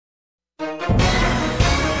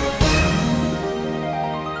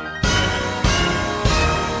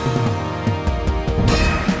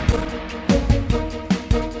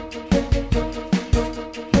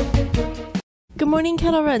morning,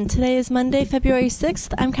 Kettle Run. Today is Monday, February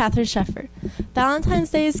 6th. I'm Catherine Sheffer. Valentine's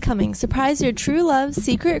Day is coming. Surprise your true love,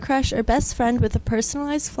 secret crush, or best friend with a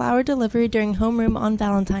personalized flower delivery during homeroom on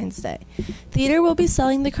Valentine's Day. Theater will be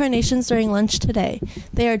selling the carnations during lunch today.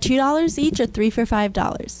 They are $2 each or 3 for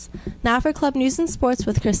 $5. Now for Club News and Sports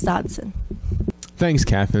with Chris Dodson. Thanks,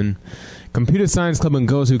 Catherine. Computer Science Club and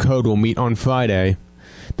Girls Who Code will meet on Friday.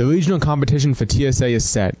 The regional competition for TSA is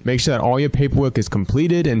set. Make sure that all your paperwork is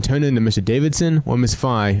completed and turned in to Mr. Davidson or Ms.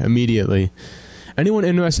 Fry immediately. Anyone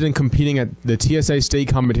interested in competing at the TSA state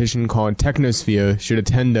competition called Technosphere should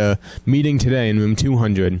attend a meeting today in room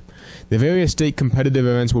 200. The various state competitive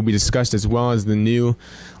events will be discussed as well as the new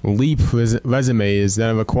LEAP resumes that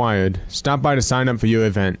are required. Stop by to sign up for your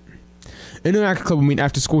event. Interact Club will meet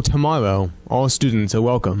after school tomorrow. All students are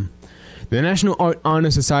welcome. The National Art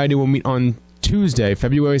Honor Society will meet on Tuesday,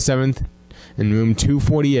 February 7th, in room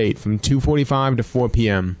 248 from 2:45 to 4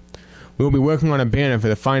 p.m. We will be working on a banner for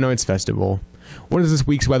the Fine Arts Festival. What does this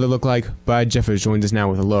week's weather look like? Brad Jeffers joins us now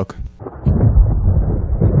with a look.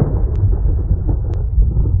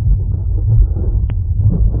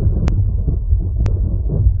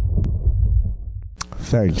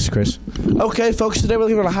 Thanks, Chris. Okay, folks, today we're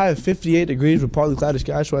looking at a high of 58 degrees with partly cloudy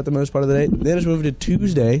skies throughout the most part of the day. Then it's moving to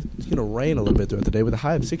Tuesday. It's going to rain a little bit throughout the day with a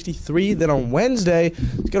high of 63. Then on Wednesday,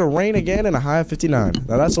 it's going to rain again and a high of 59.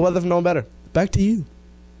 Now that's the weather from No Better. Back to you.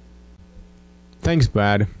 Thanks,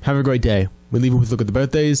 Brad. Have a great day. We leave you with a look at the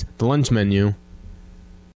birthdays, the lunch menu,